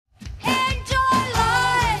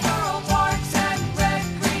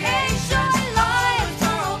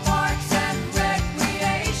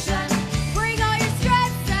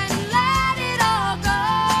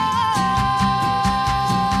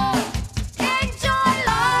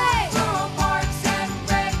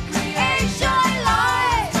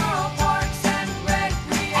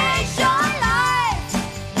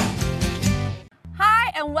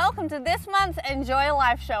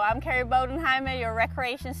Life Show. I'm Carrie Bodenheimer, your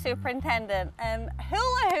recreation superintendent. And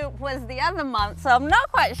hula hoop was the other month, so I'm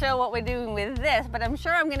not quite sure what we're doing with this, but I'm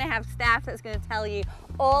sure I'm going to have staff that's going to tell you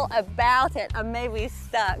all about it. I may be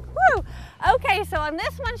stuck. Woo! Okay, so on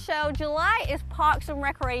this month's show, July is Parks and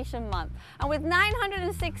Recreation Month. And with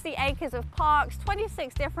 960 acres of parks,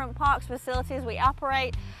 26 different parks facilities we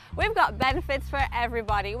operate, we've got benefits for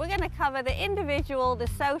everybody. We're going to cover the individual, the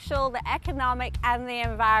social, the economic, and the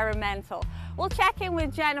environmental. We'll check in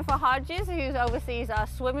with Jennifer Hodges, who oversees our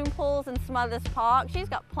swimming pools and Smothers Park. She's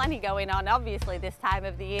got plenty going on, obviously, this time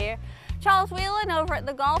of the year. Charles Whelan over at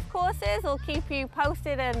the golf courses will keep you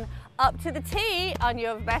posted and up to the tee on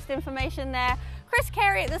your best information there. Chris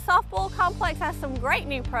Carey at the softball complex has some great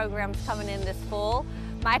new programs coming in this fall.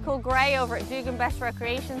 Michael Gray over at Dugan Best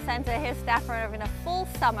Recreation Center, his staff are having a full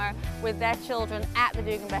summer with their children at the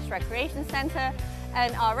Dugan Best Recreation Center.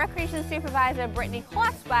 And our recreation supervisor, Brittany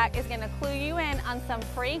Klotzbach, is going to clue you in on some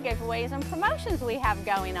free giveaways and promotions we have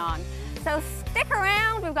going on. So stick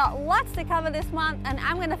around, we've got lots to cover this month, and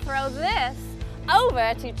I'm going to throw this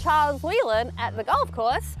over to Charles Whelan at the golf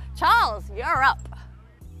course. Charles, you're up.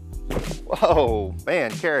 Whoa,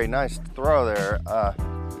 man, Carrie, nice throw there.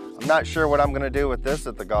 I'm not sure what I'm going to do with this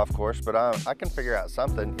at the golf course, but I can figure out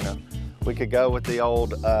something. You know, we could go with the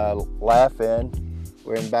old laugh-in.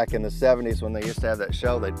 We're back in the 70s when they used to have that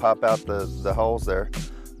show. They'd pop out the holes there,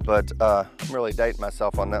 but I'm really dating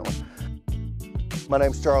myself on that one. My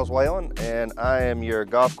name's Charles Whelan, and I am your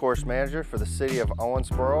golf course manager for the city of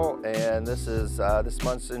Owensboro, and this is this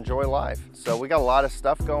month's Enjoy Life. So we got a lot of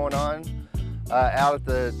stuff going on out at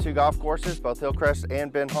the two golf courses, both Hillcrest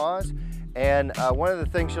and Ben Hawes. And one of the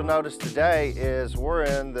things you'll notice today is we're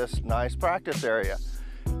in this nice practice area.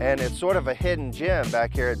 And it's sort of a hidden gem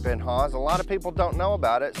back here at Ben Hawes. A lot of people don't know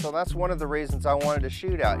about it, so that's one of the reasons I wanted to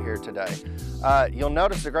shoot out here today. You'll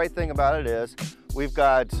notice the great thing about it is we've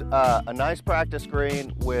got a nice practice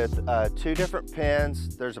green with two different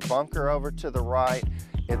pins. There's a bunker over to the right.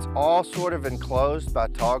 It's all sort of enclosed by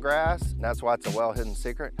tall grass, and that's why it's a well-hidden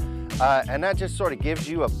secret. And that just sort of gives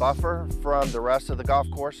you a buffer from the rest of the golf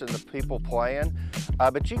course and the people playing.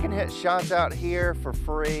 But you can hit shots out here for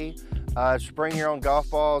free. Just bring your own golf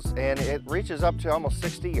balls, and it reaches up to almost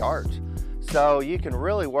 60 yards. So you can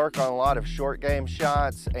really work on a lot of short game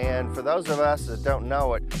shots, and for those of us that don't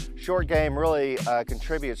know it, short game really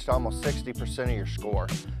contributes to almost 60% of your score.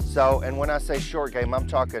 So, and when I say short game, I'm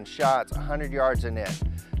talking shots 100 yards and in.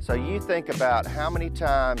 So you think about how many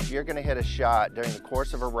times you're going to hit a shot during the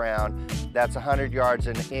course of a round that's 100 yards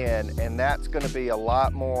and in, and that's going to be a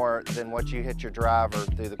lot more than what you hit your driver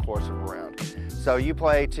through the course of a round. So you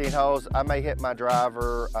play 18 holes, I may hit my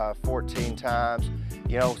driver 14 times.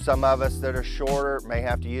 You know, some of us that are shorter may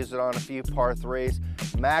have to use it on a few par threes.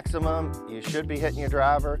 Maximum you should be hitting your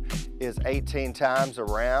driver is 18 times a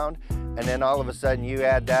round, and then all of a sudden you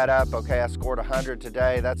add that up. Okay, I scored 100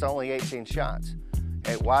 today, that's only 18 shots.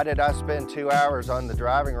 Hey, why did I spend 2 hours on the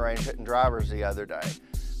driving range hitting drivers the other day?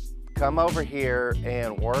 Come over here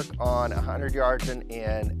and work on 100 yards and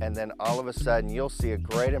in, and then all of a sudden you'll see a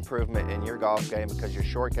great improvement in your golf game because your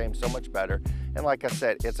short game's so much better. And like I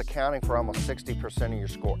said, it's accounting for almost 60% of your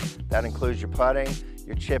score. That includes your putting,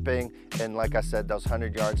 your chipping, and like I said, those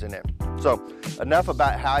 100 yards and in. So enough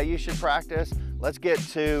about how you should practice. Let's get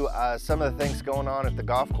to some of the things going on at the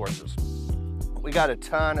golf courses. We got a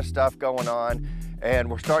ton of stuff going on,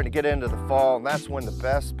 and we're starting to get into the fall, and that's when the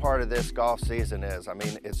best part of this golf season is. I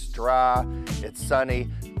mean, it's dry, it's sunny,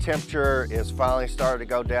 temperature is finally starting to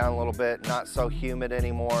go down a little bit, not so humid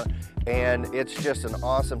anymore, and it's just an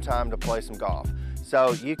awesome time to play some golf.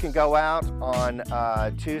 So you can go out on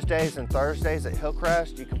Tuesdays and Thursdays at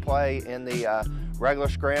Hillcrest. You can play in the regular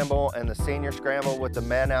scramble and the senior scramble with the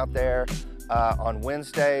men out there. On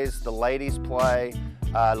Wednesdays, the ladies play.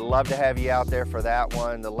 Love to have you out there for that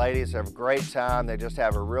one. The ladies have a great time. They just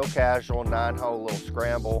have a real casual 9-hole little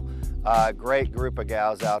scramble. Great group of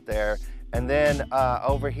gals out there. And then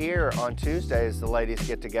over here on Tuesdays, the ladies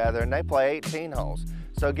get together and they play 18 holes.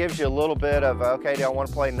 So it gives you a little bit of, okay, do I want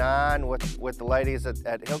to play 9 with the ladies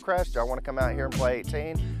at Hillcrest? Do I want to come out here and play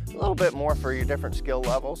 18? A little bit more for your different skill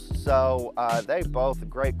levels. So they both, a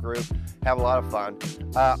great group, have a lot of fun.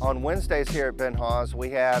 On Wednesdays here at Ben Hawes,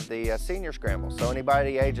 we have the senior scramble. So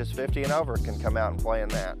anybody ages 50 and over can come out and play in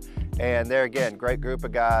that. And there again, great group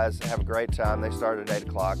of guys, have a great time. They start at 8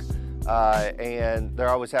 o'clock. And they're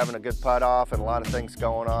always having a good putt off and a lot of things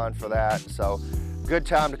going on for that. So good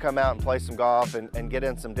time to come out and play some golf and get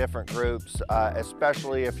in some different groups,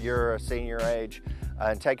 especially if you're a senior age,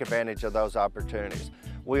 and take advantage of those opportunities.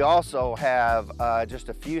 We also have just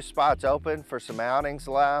a few spots open for some outings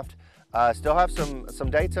left. Still have some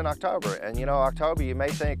dates in October, and you know, October you may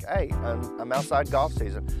think, hey, I'm outside golf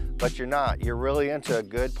season, but you're not. You're really into a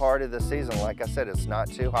good part of the season. Like I said, it's not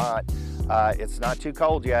too hot. It's not too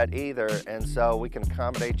cold yet either, and so we can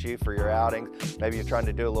accommodate you for your outings. Maybe you're trying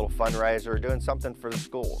to do a little fundraiser or doing something for the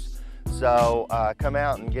schools. So come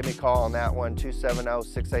out and give me a call on that one,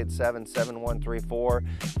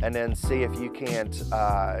 270-687-7134, and then see if you can't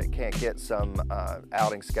get some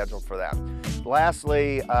outing scheduled for that.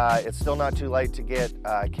 Lastly, it's still not too late to get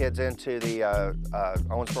kids into the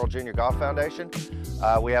Owensboro Junior Golf Foundation.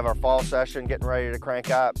 We have our fall session getting ready to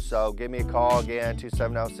crank up, so give me a call again,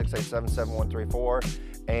 270-687-7134.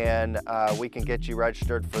 And we can get you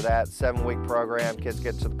registered for that 7-week program. Kids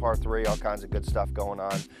get to the par 3, all kinds of good stuff going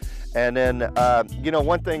on. And then, you know,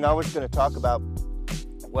 one thing I was going to talk about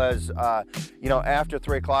was, you know, after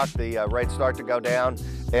 3 o'clock, the rates start to go down.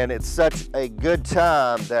 And it's such a good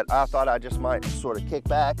time that I thought I just might sort of kick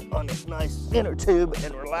back on this nice inner tube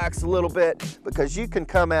and relax a little bit, because you can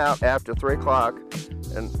come out after 3 o'clock,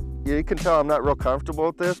 and you can tell I'm not real comfortable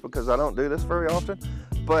with this because I don't do this very often.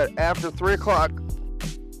 But after 3 o'clock,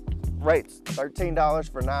 rates, $13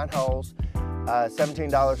 for 9 holes,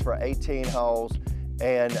 $17 for 18 holes,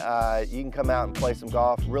 and you can come out and play some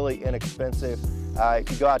golf, really inexpensive. If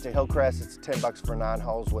you go out to Hillcrest, it's $10 for 9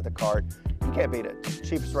 holes with a cart. You can't beat it.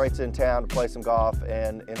 Cheapest rates in town to play some golf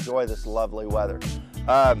and enjoy this lovely weather.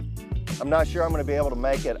 I'm not sure I'm gonna be able to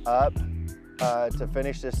make it up to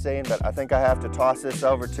finish this scene, but I think I have to toss this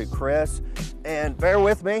over to Chris. And bear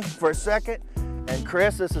with me for a second. And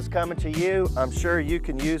Chris, this is coming to you. I'm sure you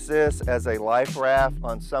can use this as a life raft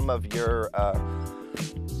on some of your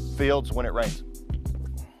fields when it rains.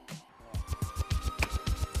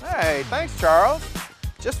 Hey, thanks, Charles.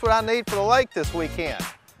 Just what I need for the lake this weekend.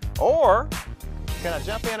 Or, can I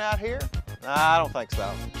jump in out here? Nah, I don't think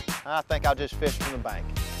so. I think I'll just fish from the bank.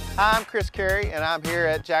 Hi, I'm Chris Carey, and I'm here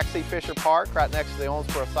at Jack C. Fisher Park, right next to the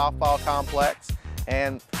Owensboro Softball Complex.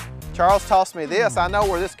 And Charles tossed me this. I know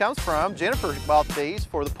where this comes from. Jennifer bought these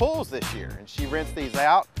for the pools this year, and she rents these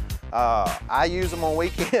out. I use them on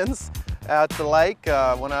weekends at the lake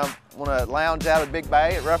when I want to lounge out at Big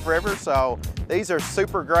Bay at Rough River. So these are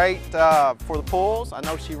super great for the pools. I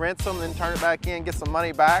know she rents them, then turn it back in, get some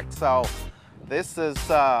money back. So this is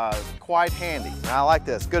quite handy. And I like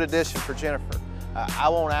this. Good addition for Jennifer. I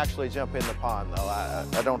won't actually jump in the pond though.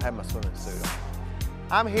 I don't have my swimming suit on.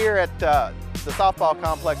 I'm here at the softball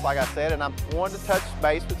complex, like I said, and I wanted to touch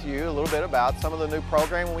base with you a little bit about some of the new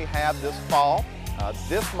programming we have this fall.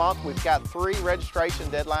 This month we've got 3 registration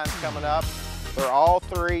deadlines coming up. They're all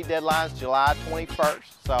 3 deadlines July 21st.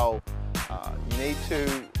 So you need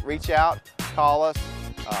to reach out, call us,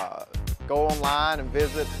 go online and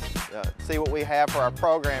visit, see what we have for our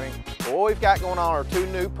programming. But what we've got going on are 2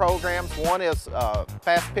 new programs. One is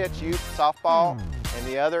fast pitch youth softball, and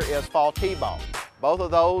the other is fall t-ball. Both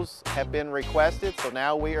of those have been requested, so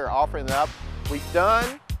now we are offering them up. We've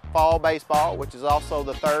done fall baseball, which is also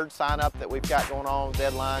the 3rd sign-up that we've got going on,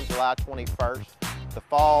 deadline July 21st. The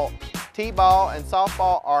fall t-ball and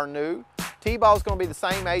softball are new. T-ball is going to be the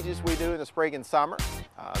same ages we do in the spring and summer.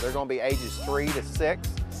 They're going to be ages 3 to 6.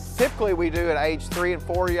 Typically we do an age 3 and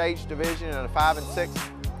 4 age division and a 5 and 6.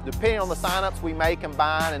 Depending on the sign-ups, we may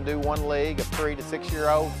combine and do one league of 3 to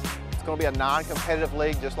 6-year-olds. It's going to be a non-competitive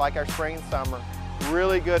league just like our spring and summer.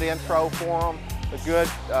 Really good intro for them, a good,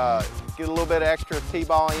 get a little bit of extra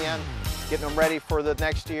t-ball in, getting them ready for the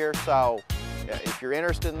next year. So if you're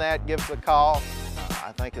interested in that, give us a call.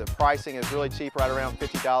 I think the pricing is really cheap, right around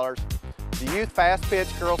 $50. The youth fast pitch,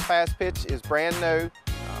 girls fast pitch is brand new.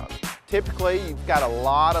 Typically, you've got a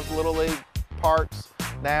lot of Little League parks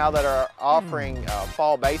now that are offering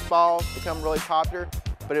fall baseball. It's become really popular,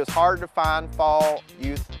 but it was hard to find fall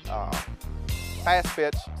youth fast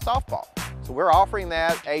pitch softball. So we're offering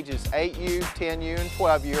that. Ages 8U, 10U, and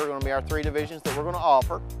 12U are going to be our 3 divisions that we're going to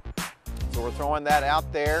offer. So we're throwing that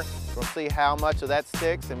out there. We're going to see how much of that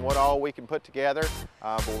sticks and what all we can put together.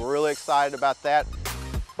 But we're really excited about that.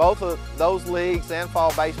 Both of those leagues and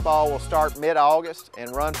fall baseball will start mid-August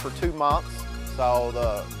and run for 2 months. So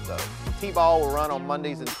the t-ball will run on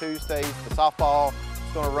Mondays and Tuesdays. The softball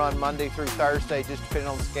is going to run Monday through Thursday, just depending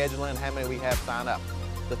on the scheduling and how many we have signed up.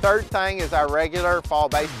 The 3rd thing is our regular fall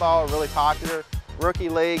baseball, really popular, rookie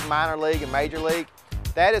league, minor league, and major league.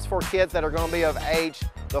 That is for kids that are going to be of age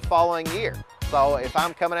the following year. So if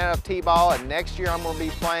I'm coming out of t-ball and next year I'm going to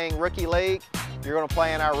be playing rookie league, you're going to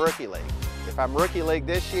play in our rookie league. If I'm rookie league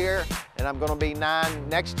this year and I'm going to be 9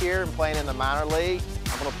 next year and playing in the minor league,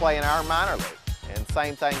 I'm going to play in our minor league. And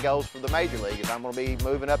same thing goes for the major league. If I'm going to be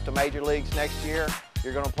moving up to major leagues next year,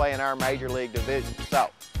 you're going to play in our major league division. So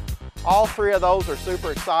All three of those are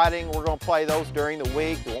super exciting. We're going to play those during the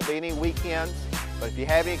week. There won't be any weekends. But if you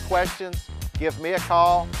have any questions, give me a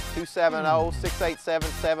call,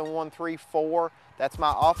 270-687-7134. That's my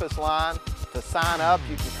office line. To sign up,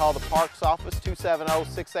 you can call the Parks office,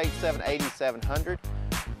 270-687-8700.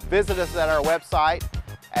 Visit us at our website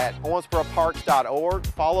at owensboroparks.org.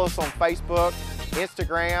 Follow us on Facebook,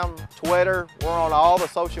 Instagram, Twitter. We're on all the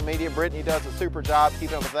social media. Brittany does a super job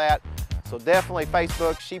keeping up with that. So definitely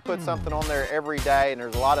Facebook. She puts something on there every day, and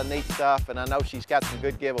there's a lot of neat stuff, and I know she's got some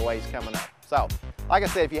good giveaways coming up. So, like I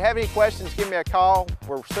said, if you have any questions, give me a call.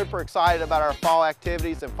 We're super excited about our fall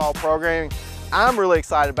activities and fall programming. I'm really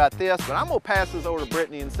excited about this, but I'm gonna pass this over to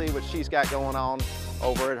Brittany and see what she's got going on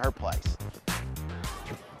over at her place.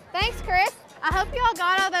 Thanks, Chris. I hope you all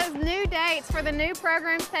got all those new dates for the new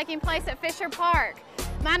programs taking place at Fisher Park.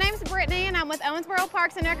 My name's Brittany, and I'm with Owensboro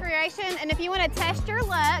Parks and Recreation, and if you want to test your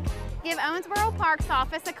luck, give Owensboro Parks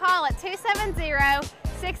office a call at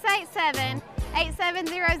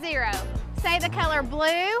 270-687-8700. Say the color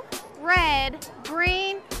blue, red,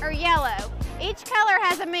 green, or yellow. Each color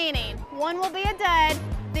has a meaning. One will be a dud.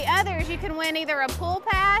 The others you can win either a pool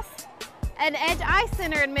pass, an Edge Ice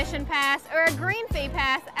Center admission pass, or a green fee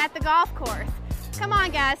pass at the golf course. Come on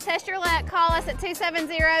guys, test your luck. Call us at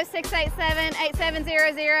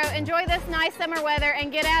 270-687-8700. Enjoy this nice summer weather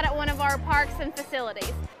and get out at one of our parks and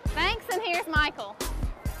facilities. Thanks, and here's Michael.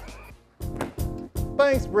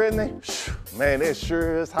 Thanks, Brittany. Man, it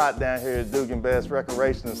sure is hot down here at Dugan Best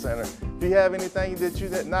Recreation Center. If you have anything that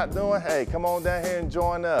you're not doing, hey, come on down here and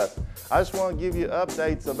join us. I just want to give you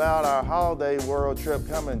updates about our holiday world trip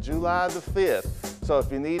coming July the 5th. So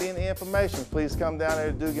if you need any information, please come down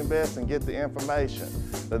here to Dugan Best and get the information.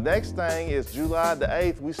 The next thing is July the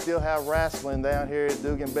 8th, we still have wrestling down here at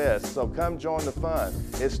Dugan Best. So come join the fun.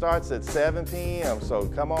 It starts at 7 p.m. So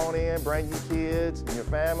come on in, bring your kids and your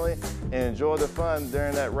family and enjoy the fun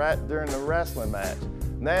during the wrestling match.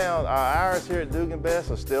 Now, our hours here at Dugan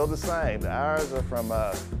Best are still the same. The hours are from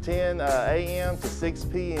 10 a.m. to 6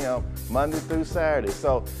 p.m. Monday through Saturday.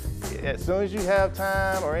 So as soon as you have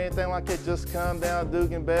time or anything like that, just come down to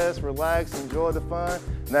Dugan Best, relax, enjoy the fun.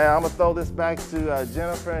 Now, I'm gonna throw this back to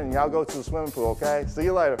Jennifer and y'all go to the swimming pool, okay? See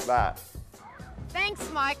you later, bye. Thanks,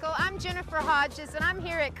 Michael. I'm Jennifer Hodges, and I'm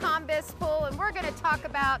here at Combest Pool, and we're gonna talk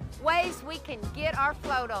about ways we can get our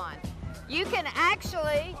float on. You can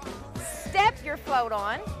actually step your float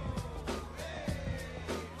on.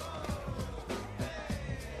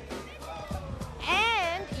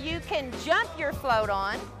 And you can jump your float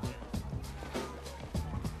on.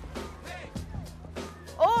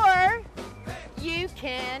 Or you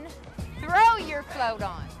can throw your float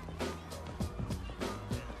on.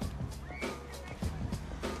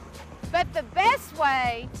 But the best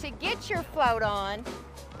way to get your float on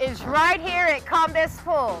is right here at Combest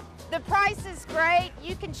Pool. The price is great.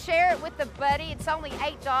 You can share it with a buddy. It's only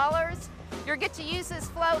 $8. You'll get to use this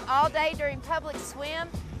float all day during public swim,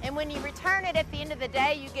 and when you return it at the end of the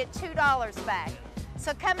day, you get $2 back.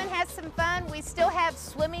 So come and have some fun. We still have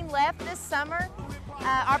swimming left this summer.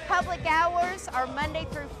 Our public hours are Monday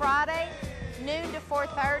through Friday, noon to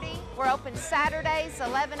 4:30. We're open Saturdays,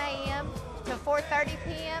 11 a.m. to 4:30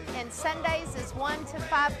 p.m. and Sundays is 1 to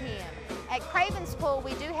 5 p.m. At Craven's Pool,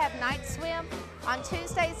 we do have night swim on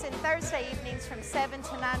Tuesdays and Thursday evenings from 7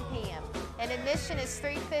 to 9 p.m. and admission is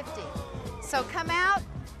 $3.50. So come out,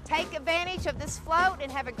 take advantage of this float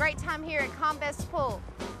and have a great time here at Combest Pool.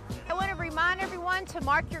 I want to remind everyone to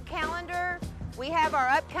mark your calendar. We have our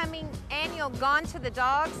upcoming annual Gone to the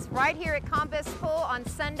Dogs right here at Combest Pool on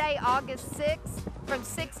Sunday, August 6th from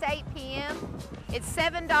 6 to 8 p.m. It's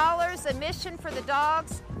 $7 admission for the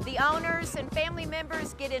dogs. The owners and family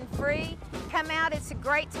members get in free. Come out, it's a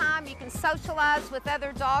great time. You can socialize with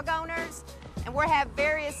other dog owners. And we have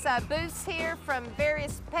various booths here from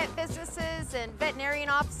various pet businesses and veterinarian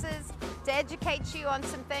offices to educate you on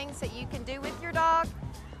some things that you can do with your dog.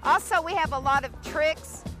 Also, we have a lot of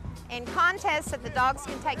tricks and contests that the dogs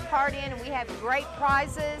can take part in, and we have great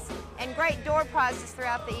prizes and great door prizes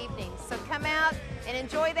throughout the evening. So come out and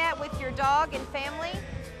enjoy that with your dog and family.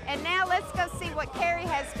 And now let's go see what Carrie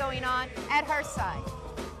has going on at her site.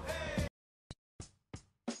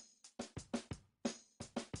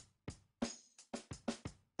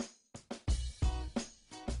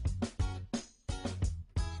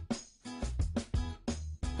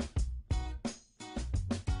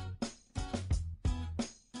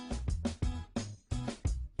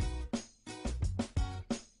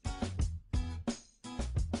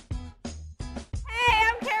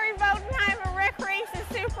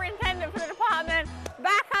 Superintendent for the department,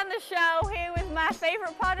 back on the show here with my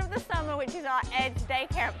favorite part of the summer, which is our Edge Day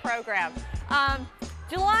Camp program.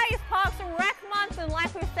 July is Parks and Rec month, and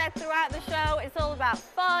like we've said throughout the show, it's all about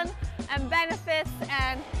fun and benefits,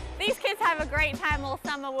 and these kids have a great time all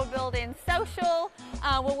summer. We're building social,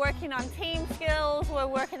 we're working on team skills, we're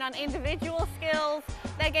working on individual skills.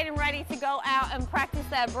 They're getting ready to go out and practice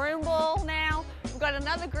their broom ball now. We've got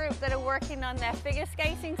another group that are working on their figure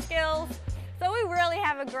skating skills. So we really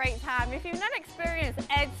have a great time. If you've not experienced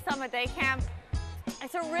Edge Summer Day Camp,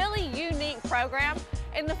 it's a really unique program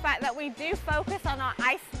in the fact that we do focus on our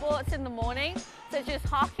ice sports in the morning, such as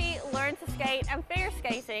hockey, learn to skate, and figure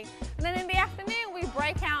skating. And then in the afternoon, we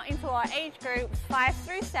break out into our age groups 5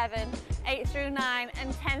 through 7, 8 through 9,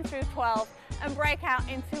 and 10 through 12, and break out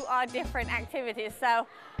into our different activities. So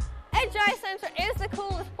Edge Ice Center is the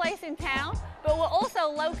coolest place in town, but we're also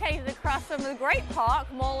located across from the great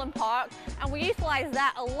park, Moreland Park, and we utilize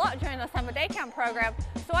that a lot during our Summer Day Camp program.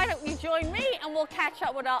 So why don't you join me and we'll catch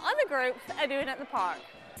up with our other groups that are doing at the park.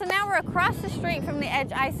 So now we're across the street from the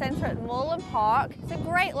Edge Ice Center at Moreland Park. It's a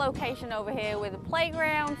great location over here with the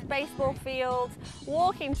playgrounds, baseball fields,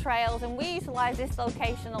 walking trails, and we utilize this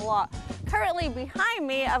location a lot. Currently behind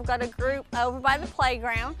me, I've got a group over by the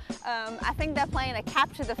playground. I think they're playing a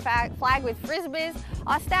capture the flag with frisbees.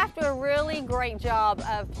 Our staff do a really great job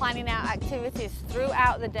of planning out activities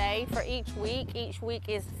throughout the day for each week. Each week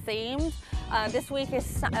is themed. This week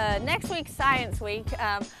is next week's Science Week,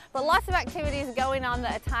 but lots of activities going on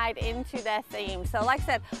that are tied into their theme. So like I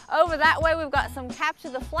said, over that way we've got some capture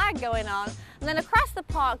the flag going on, and then across the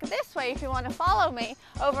park this way, if you want to follow me,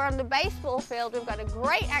 over on the baseball field we've got a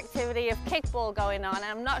great activity of kickball going on, and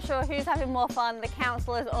I'm not sure who's having more fun, the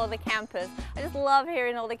counselors or the campers. I just love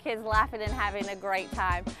hearing all the kids laughing and having a great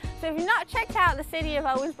time. So if you've not checked out the City of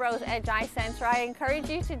Owensboro's Edge Ice Center, I encourage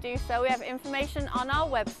you to do so. We have information on our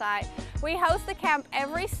website. We host the camp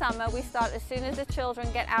every summer. We start as soon as the children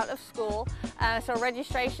get out of school, so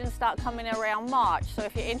registrations start coming around March. So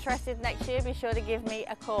if you're interested next year, be sure to give me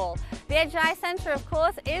a call. The Edge Ice Center, of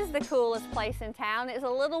course, is the coolest place in town. It's a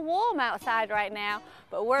little warm outside right now,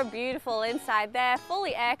 but we're beautiful inside there,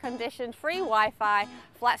 fully air conditioned, free Wi-Fi,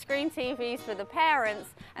 flat screen TVs for the parents,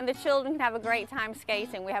 and the children can have a great time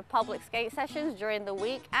skating. We have public skate sessions during the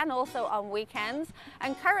week and also on weekends.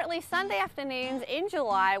 And currently Sunday afternoons in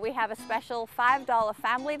July, we have a special $5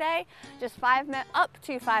 family day. Just up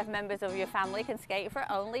to 5 members of your family can skate for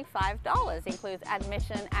only $5. Includes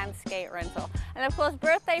admission and skate rental. And of course,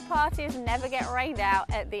 birthday parties never get rained out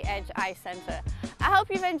at the Edge Ice Center. I hope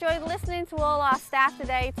you've enjoyed listening to all our staff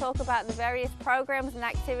today talk about the various programs and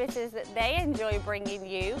activities that they enjoy bringing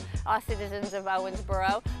you, our citizens of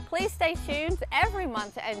Owensboro. Please stay tuned every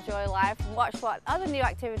month to Enjoy Life and watch what other new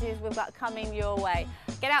activities we've got coming your way.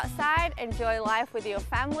 Get outside, enjoy life with your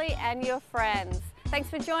family and your friends. Thanks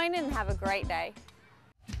for joining and have a great day.